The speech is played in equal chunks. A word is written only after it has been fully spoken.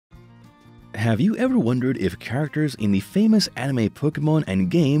Have you ever wondered if characters in the famous anime Pokemon and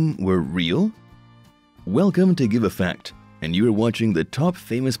game were real? Welcome to Give a Fact, and you are watching the top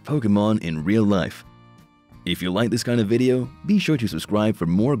famous Pokemon in real life. If you like this kind of video, be sure to subscribe for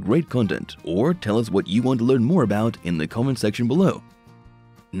more great content or tell us what you want to learn more about in the comment section below.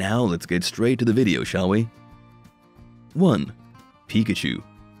 Now let's get straight to the video, shall we? 1. Pikachu,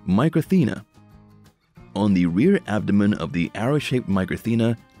 micrathena. On the rear abdomen of the arrow-shaped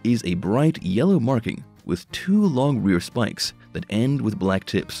micrathena is a bright yellow marking with two long rear spikes that end with black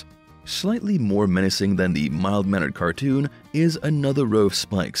tips. Slightly more menacing than the mild-mannered cartoon is another row of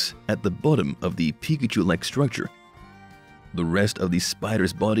spikes at the bottom of the Pikachu-like structure. The rest of the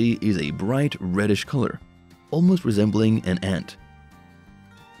spider's body is a bright reddish color, almost resembling an ant.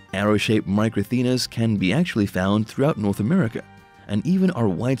 Arrow-shaped micrathenas can be actually found throughout North America and even are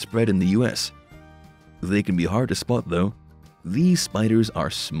widespread in the US. They can be hard to spot though. These spiders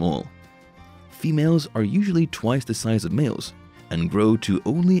are small. Females are usually twice the size of males and grow to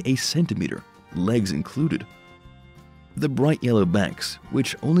only a centimeter, legs included. The bright yellow backs,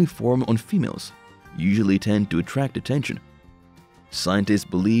 which only form on females, usually tend to attract attention. Scientists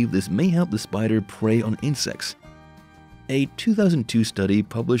believe this may help the spider prey on insects. A 2002 study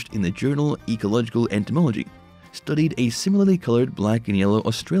published in the journal Ecological Entomology studied a similarly colored black and yellow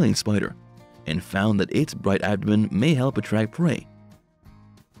Australian spider and found that its bright abdomen may help attract prey.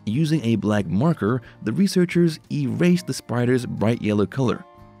 Using a black marker, the researchers erased the spider's bright yellow color.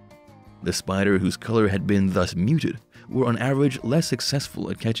 The spider whose color had been thus muted were on average less successful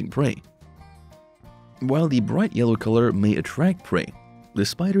at catching prey. While the bright yellow color may attract prey, the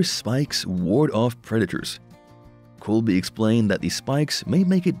spider's spikes ward off predators. Colby explained that the spikes may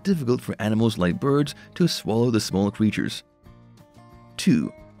make it difficult for animals like birds to swallow the small creatures.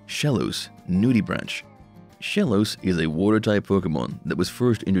 2. Shellos, nudibranch. Shellos is a water-type Pokemon that was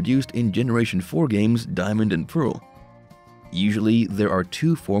first introduced in Generation 4 games Diamond and Pearl. Usually, there are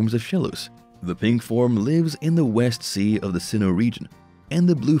two forms of Shellos. The pink form lives in the West Sea of the Sinnoh region, and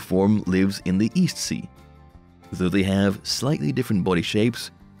the blue form lives in the East Sea. Though they have slightly different body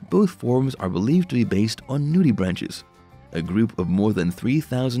shapes, both forms are believed to be based on nudibranches, a group of more than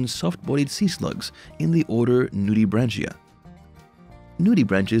 3,000 soft-bodied sea slugs in the order Nudibranchia.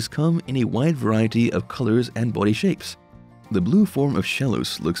 Nudibranches come in a wide variety of colors and body shapes. The blue form of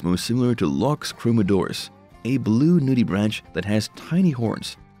Shellos looks most similar to Lox chromodoris, a blue nudibranch that has tiny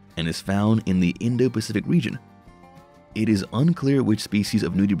horns and is found in the Indo-Pacific region. It is unclear which species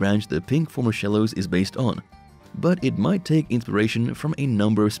of nudibranch the pink form of Shellos is based on, but it might take inspiration from a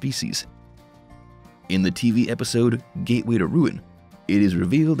number of species. In the TV episode Gateway to Ruin, it is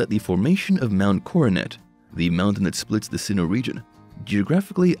revealed that the formation of Mount Coronet, the mountain that splits the Sinnoh region,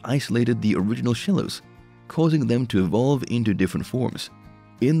 geographically isolated the original Shellos, causing them to evolve into different forms.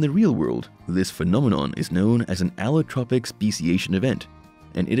 In the real world, this phenomenon is known as an allotropic speciation event,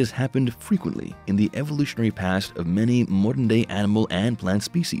 and it has happened frequently in the evolutionary past of many modern-day animal and plant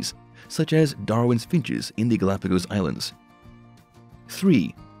species, such as Darwin's finches in the Galapagos Islands.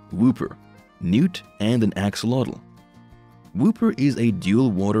 3. Wooper, newt and an axolotl. Wooper is a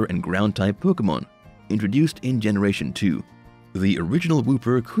dual water and ground-type Pokemon, introduced in Generation 2. The original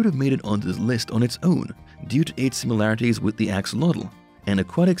Wooper could have made it onto this list on its own due to its similarities with the axolotl, an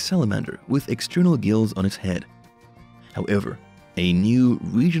aquatic salamander with external gills on its head. However, a new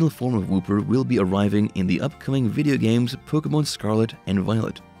regional form of Wooper will be arriving in the upcoming video games Pokemon Scarlet and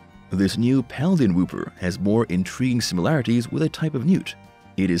Violet. This new Paladin Wooper has more intriguing similarities with a type of newt.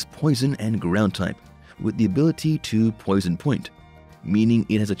 It is poison and ground type, with the ability to poison point, meaning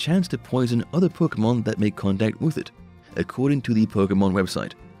it has a chance to poison other Pokemon that make contact with it, according to the Pokemon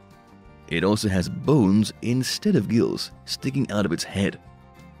website. It also has bones instead of gills sticking out of its head.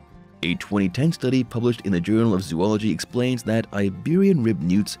 A 2010 study published in the Journal of Zoology explains that Iberian ribbed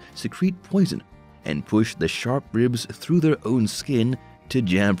newts secrete poison and push the sharp ribs through their own skin to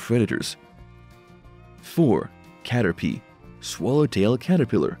jab predators. 4. Caterpie, swallowtail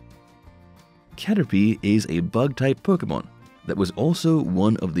caterpillar. Caterpie is a bug-type Pokemon that was also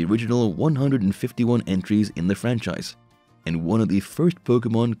one of the original 151 entries in the franchise, and one of the first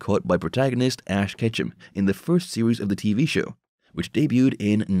Pokemon caught by protagonist Ash Ketchum in the first series of the TV show, which debuted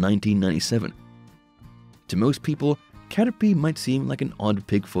in 1997. To most people, Caterpie might seem like an odd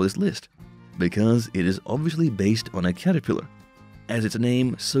pick for this list, because it is obviously based on a caterpillar, as its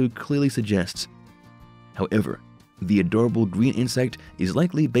name so clearly suggests. However, the adorable green insect is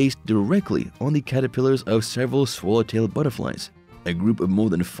likely based directly on the caterpillars of several swallowtail butterflies, a group of more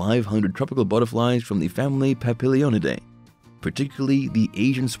than 500 tropical butterflies from the family Papilionidae, particularly the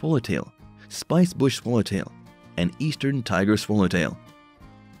Asian swallowtail, spicebush swallowtail, and eastern tiger swallowtail.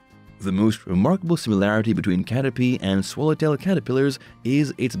 The most remarkable similarity between Caterpie and swallowtail caterpillars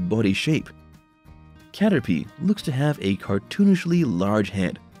is its body shape. Caterpie looks to have a cartoonishly large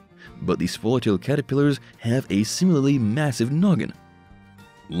head, but the swallowtail caterpillars have a similarly massive noggin.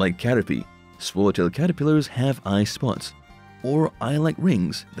 Like Caterpie, swallowtail caterpillars have eye spots, or eye-like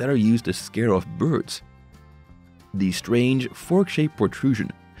rings that are used to scare off birds. The strange fork-shaped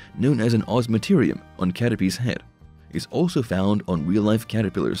protrusion, known as an osmeterium on Caterpie's head, is also found on real-life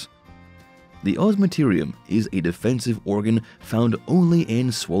caterpillars. The osmeterium is a defensive organ found only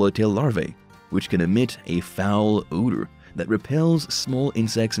in swallowtail larvae, which can emit a foul odor that repels small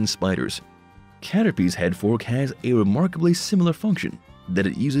insects and spiders. Caterpie's head fork has a remarkably similar function that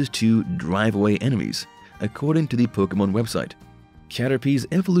it uses to drive away enemies, according to the Pokemon website. Caterpie's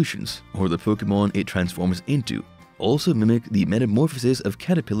evolutions, or the Pokemon it transforms into, also mimic the metamorphosis of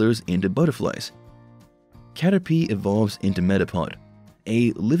caterpillars into butterflies. Caterpie evolves into Metapod,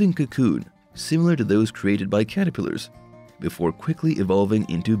 a living cocoon similar to those created by caterpillars, before quickly evolving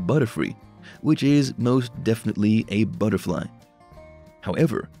into Butterfree, which is most definitely a butterfly.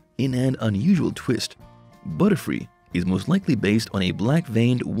 However, in an unusual twist, Butterfree is most likely based on a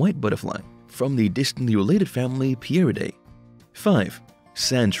black-veined white butterfly from the distantly related family Pieridae. 5.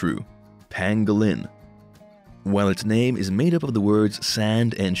 Sandshrew, pangolin. While its name is made up of the words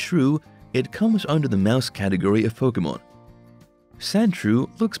sand and shrew, it comes under the mouse category of Pokemon. Sandshrew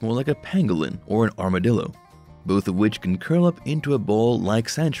looks more like a pangolin or an armadillo, both of which can curl up into a ball like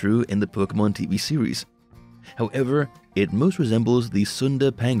Sandshrew in the Pokemon TV series. However, it most resembles the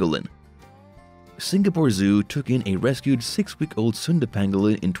Sunda pangolin. Singapore Zoo took in a rescued 6-week-old Sunda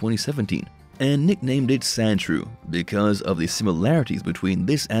pangolin in 2017 and nicknamed it Sandshrew because of the similarities between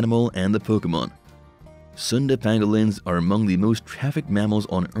this animal and the Pokemon. Sunda pangolins are among the most trafficked mammals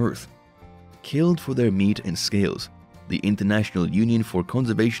on Earth. Killed for their meat and scales, the International Union for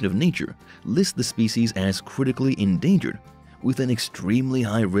Conservation of Nature lists the species as critically endangered, with an extremely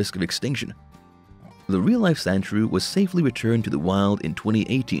high risk of extinction. The real-life Sandshrew was safely returned to the wild in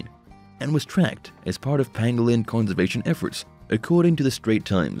 2018 and was tracked as part of pangolin conservation efforts, according to the Straits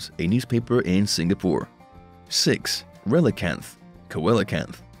Times, a newspaper in Singapore. 6. Relicanth,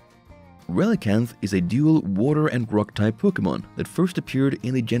 coelacanth. Relicanth is a dual water and rock type Pokemon that first appeared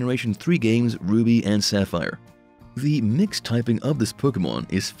in the Generation 3 games Ruby and Sapphire. The mixed typing of this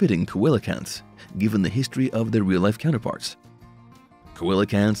Pokemon is fitting coelacanths, given the history of their real-life counterparts.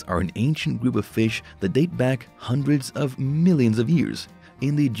 Coelacanths are an ancient group of fish that date back hundreds of millions of years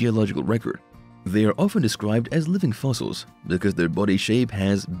in the geological record. They are often described as living fossils because their body shape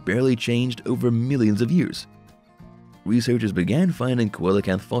has barely changed over millions of years. Researchers began finding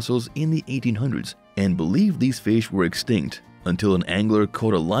coelacanth fossils in the 1800s and believed these fish were extinct until an angler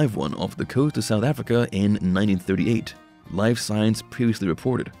caught a live one off the coast of South Africa in 1938, Life Science previously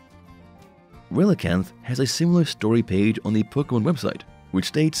reported. Relicanth has a similar story page on the Pokemon website, which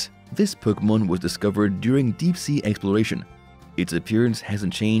states, "This Pokemon was discovered during deep-sea exploration. Its appearance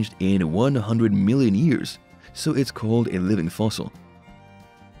hasn't changed in 100 million years, so it's called a living fossil."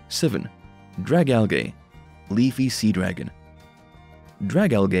 7. Dragalge, leafy seadragon.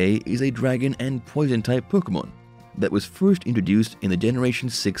 Dragalge is a dragon and poison-type Pokemon that was first introduced in the Generation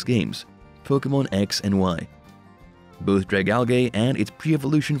 6 games, Pokemon X and Y. Both Dragalge and its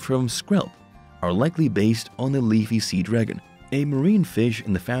pre-evolution from Skrelp are likely based on the leafy seadragon, a marine fish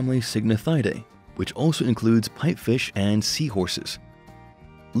in the family Cygnethidae, which also includes pipefish and seahorses.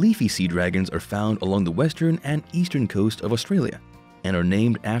 Leafy sea dragons are found along the western and eastern coast of Australia and are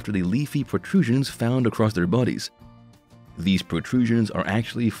named after the leafy protrusions found across their bodies. These protrusions are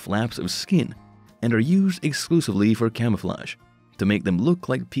actually flaps of skin and are used exclusively for camouflage, to make them look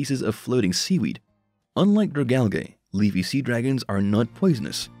like pieces of floating seaweed. Unlike Dragalge, leafy sea dragons are not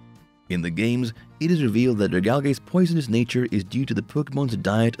poisonous. In the games, it is revealed that Dragalge's poisonous nature is due to the Pokemon's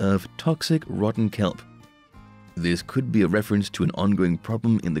diet of toxic rotten kelp. This could be a reference to an ongoing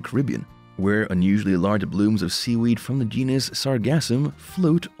problem in the Caribbean, where unusually large blooms of seaweed from the genus Sargassum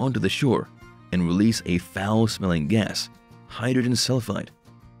float onto the shore and release a foul-smelling gas, hydrogen sulfide.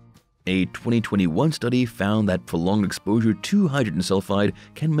 A 2021 study found that prolonged exposure to hydrogen sulfide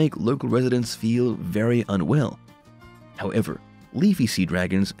can make local residents feel very unwell. However, leafy sea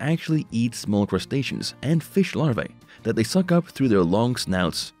dragons actually eat small crustaceans and fish larvae that they suck up through their long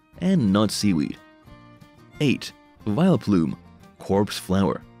snouts, and not seaweed. 8. Vileplume, corpse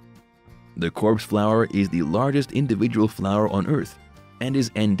flower. The corpse flower is the largest individual flower on Earth and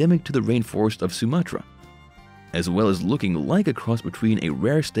is endemic to the rainforest of Sumatra. As well as looking like a cross between a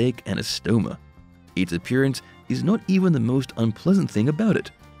rare steak and a stoma, its appearance is not even the most unpleasant thing about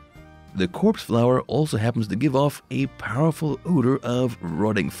it. The corpse flower also happens to give off a powerful odor of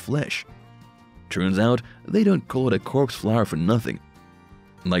rotting flesh. Turns out, they don't call it a corpse flower for nothing.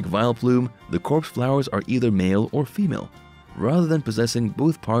 Like Vileplume, the corpse flowers are either male or female, rather than possessing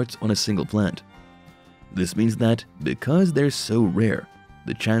both parts on a single plant. This means that, because they're so rare,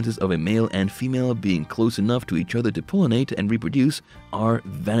 the chances of a male and female being close enough to each other to pollinate and reproduce are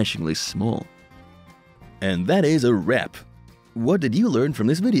vanishingly small. And that is a wrap. What did you learn from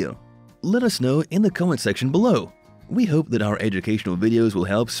this video? Let us know in the comment section below. We hope that our educational videos will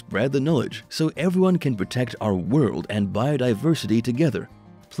help spread the knowledge so everyone can protect our world and biodiversity together.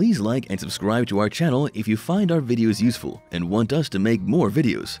 Please like and subscribe to our channel if you find our videos useful and want us to make more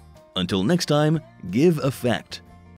videos. Until next time, give a fact.